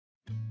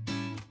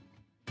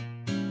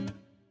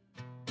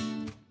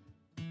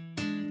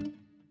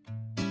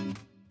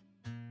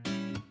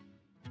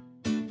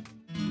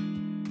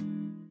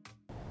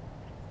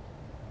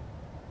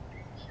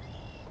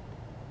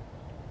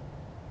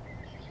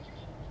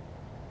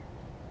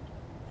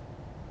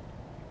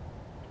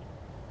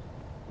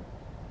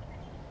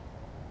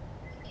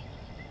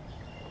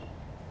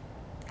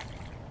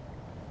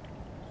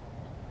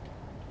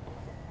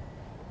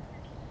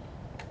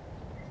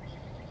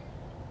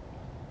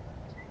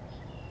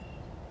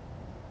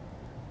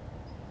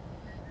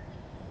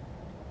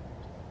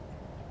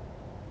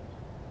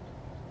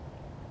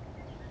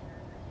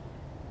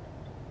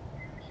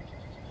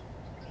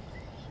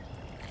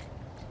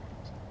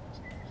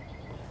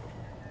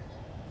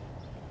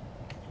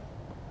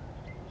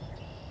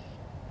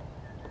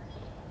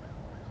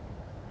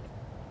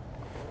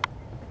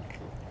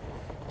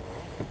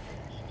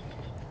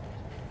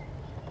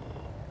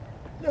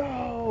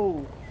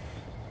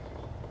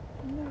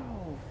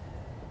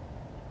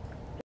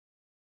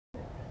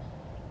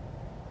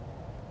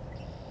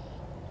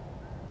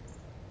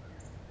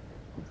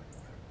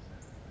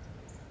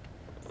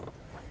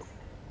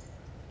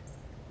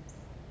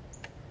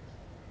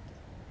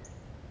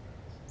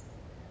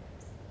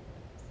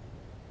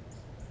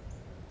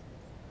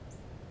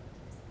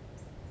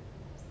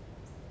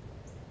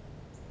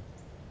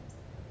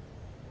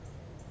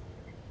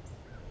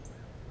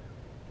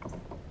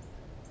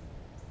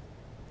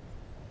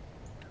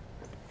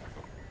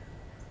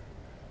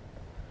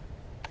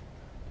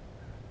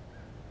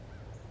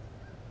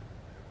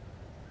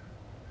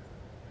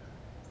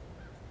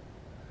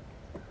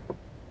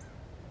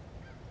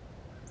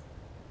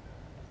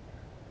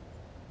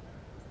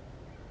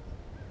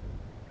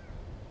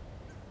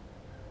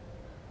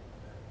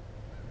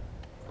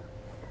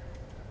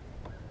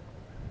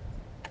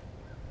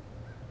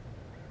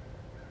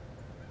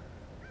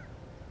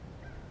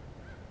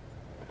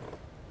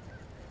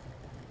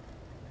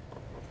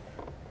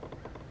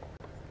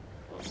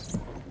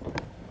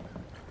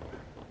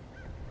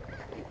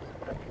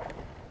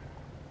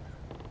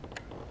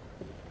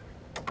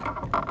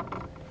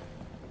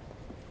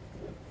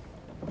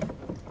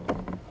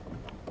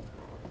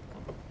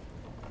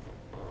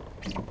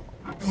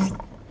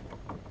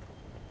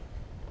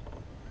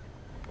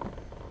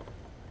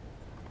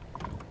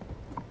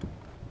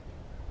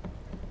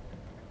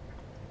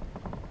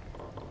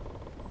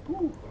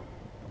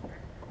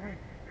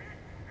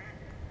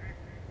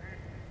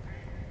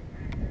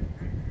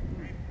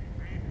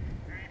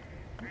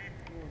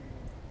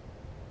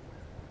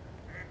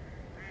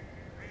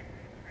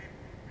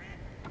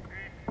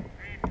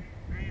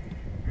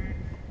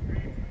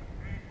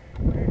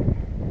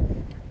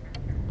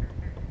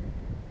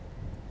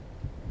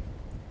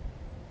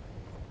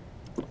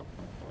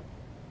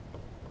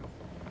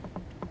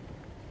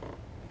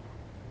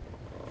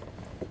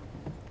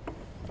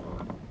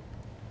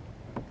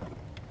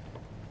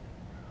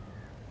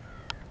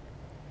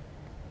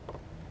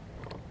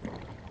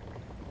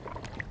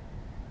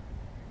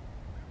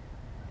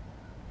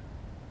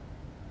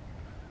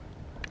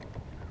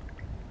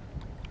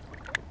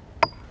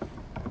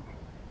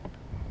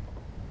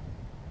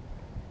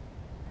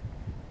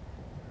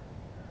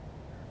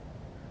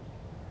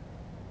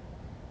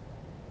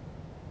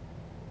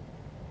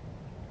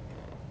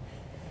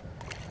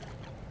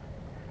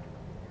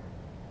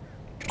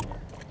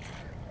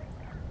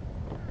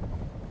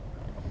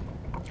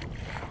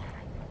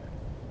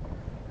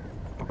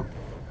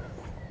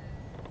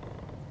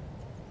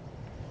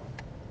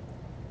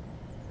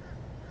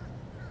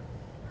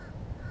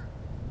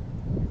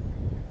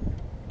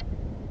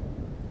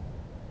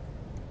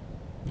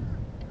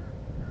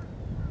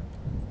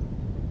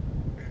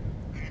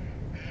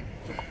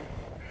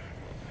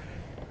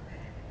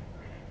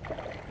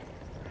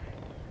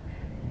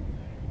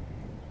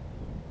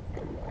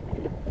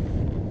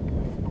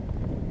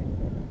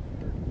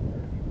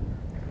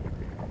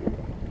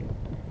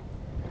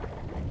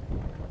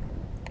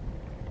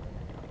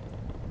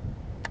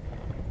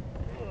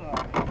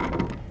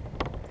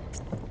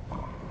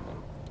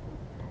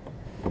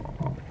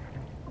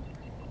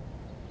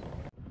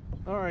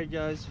Alright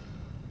guys,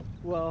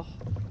 well,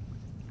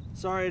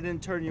 sorry I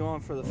didn't turn you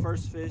on for the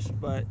first fish,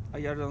 but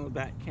I got it on the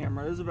back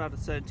camera. It was about a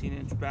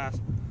 17-inch bass,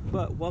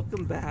 but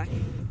welcome back.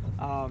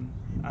 I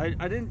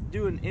didn't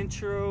do an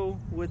intro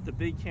with the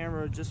big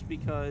camera just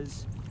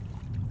because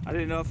I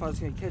didn't know if I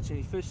was going to catch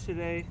any fish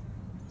today,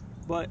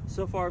 but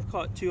so far I've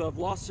caught two. I've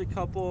lost a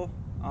couple,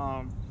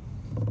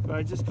 but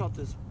I just caught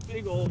this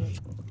big old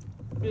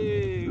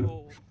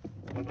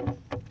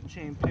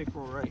chain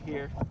pickerel right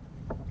here.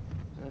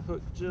 The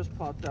hook just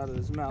popped out of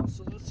his mouth,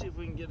 so let's see if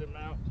we can get him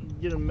out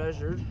and get him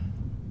measured.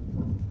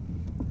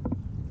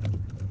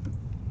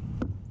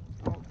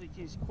 I don't think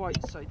he's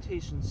quite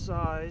citation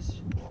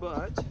size,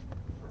 but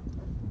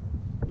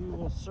we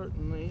will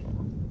certainly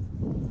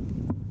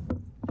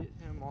get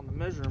him on the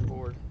measuring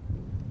board.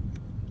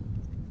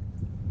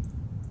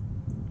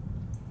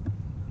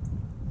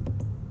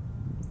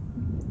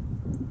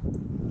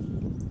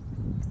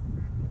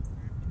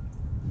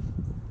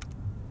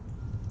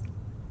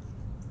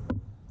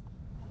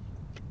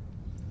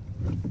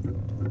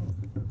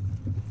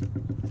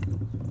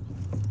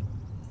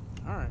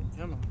 Alright,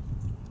 come on.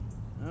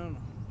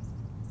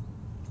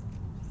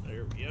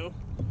 There we go.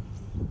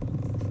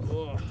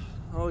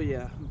 Oh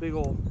yeah, big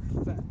old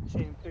fat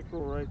chain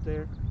pickerel right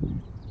there.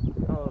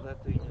 Oh,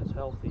 that thing is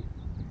healthy.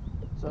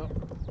 So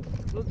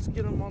let's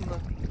get him on the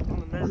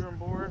measuring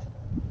board.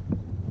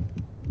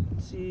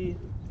 Let's see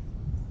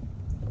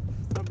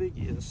how big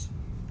he is.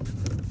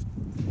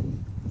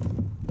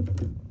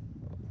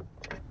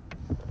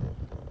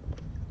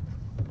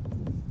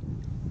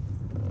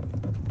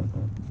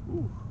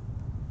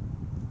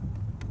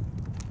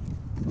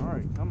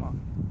 Alright, come on.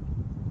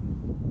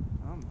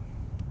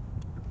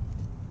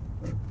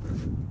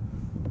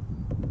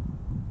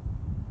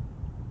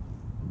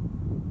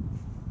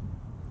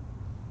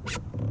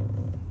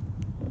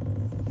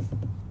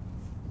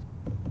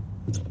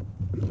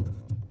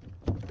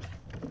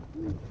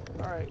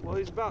 Alright, well,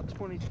 he's about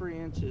 23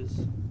 inches.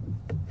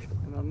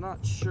 And I'm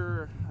not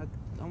sure.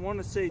 I want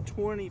to say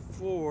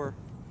 24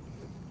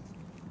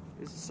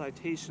 is the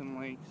citation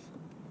length.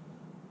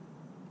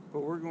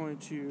 But we're going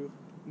to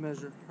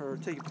measure or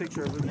take a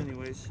picture of him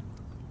anyways.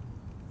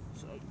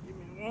 So give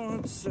me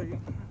 1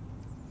 second.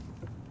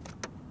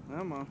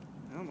 Come on.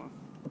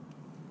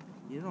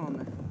 Get on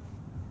there.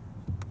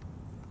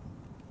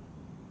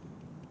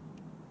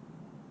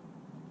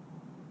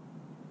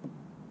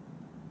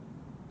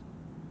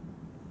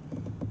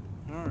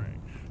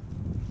 Alright.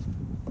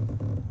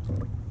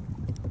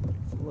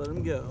 So let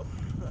him go.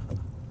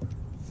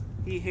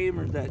 He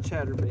hammered that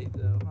chatterbait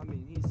though. I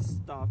mean, he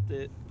stopped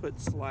it, put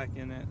slack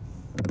in it.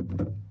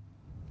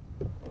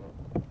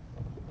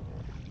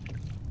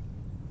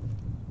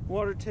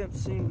 Water temps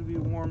seem to be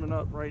warming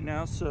up right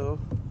now, so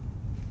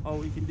all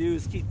we can do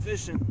is keep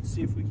fishing,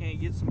 see if we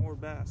can't get some more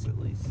bass at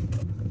least.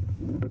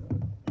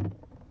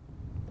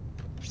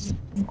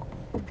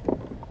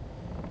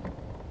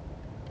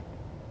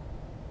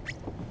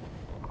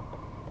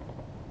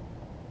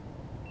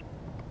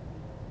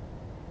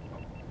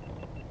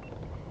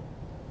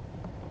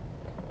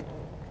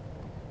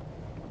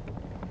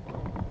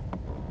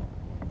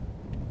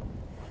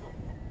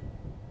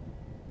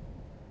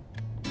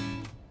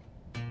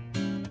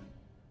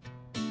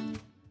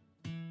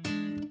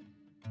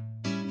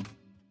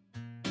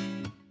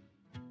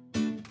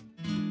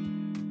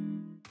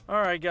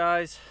 Alright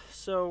guys,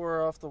 so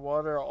we're off the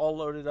water, all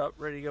loaded up,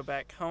 ready to go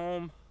back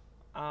home.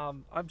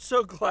 I'm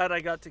so glad I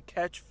got to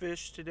catch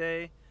fish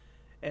today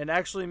and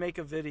actually make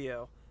a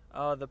video.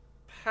 The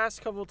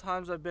past couple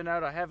times I've been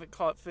out, I haven't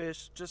caught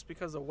fish just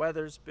because the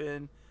weather's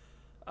been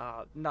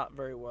not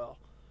very well.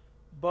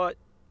 But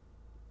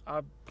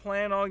I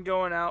plan on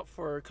going out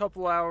for a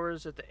couple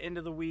hours at the end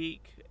of the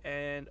week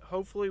and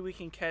hopefully we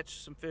can catch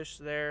some fish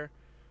there.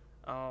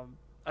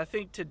 I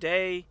think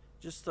today,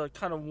 just the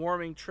kind of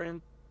warming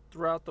trend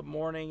throughout the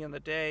morning and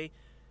the day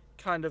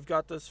kind of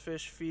got those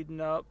fish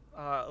feeding up.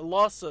 I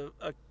lost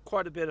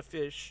quite a bit of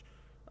fish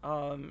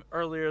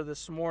earlier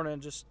this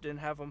morning, just didn't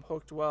have them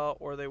hooked well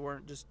or they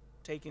weren't just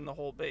taking the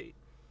whole bait.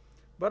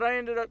 But I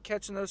ended up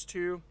catching those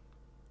two,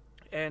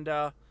 and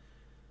the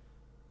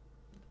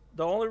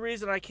only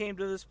reason I came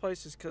to this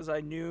place is because I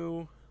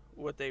knew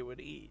what they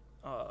would eat.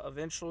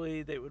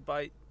 Eventually they would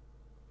bite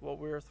what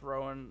we were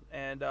throwing,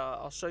 and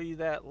I'll show you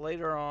that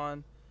later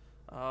on.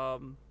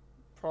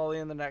 Probably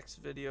in the next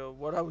video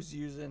what I was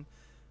using.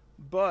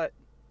 But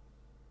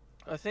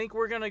I think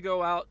we're gonna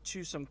go out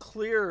to some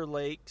clearer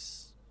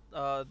lakes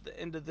the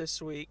end of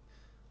this week,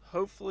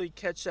 hopefully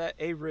catch that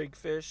A-rig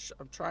fish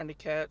I'm trying to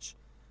catch.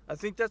 I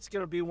think that's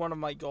gonna be one of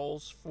my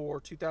goals for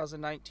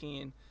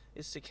 2019,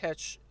 is to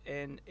catch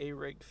an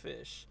A-rig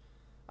fish.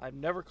 I've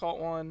never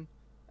caught one.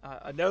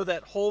 I know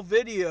that whole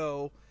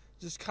video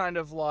just kind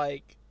of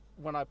like,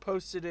 when I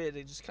posted it,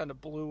 it just kind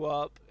of blew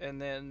up,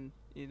 and then,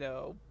 you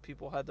know,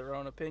 people had their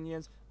own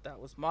opinions. That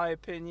was my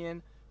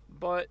opinion,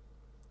 but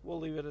we'll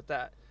leave it at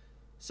that.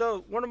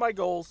 So one of my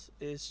goals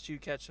is to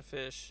catch a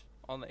fish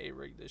on the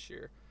A-rig this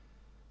year.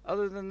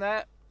 Other than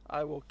that,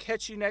 I will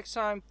catch you next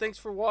time. Thanks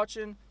for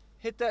watching.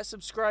 hit that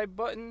subscribe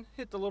button,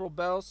 hit the little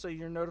bell so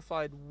you're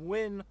notified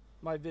when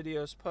my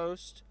videos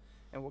post,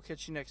 and we'll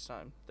catch you next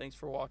time. Thanks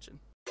for watching.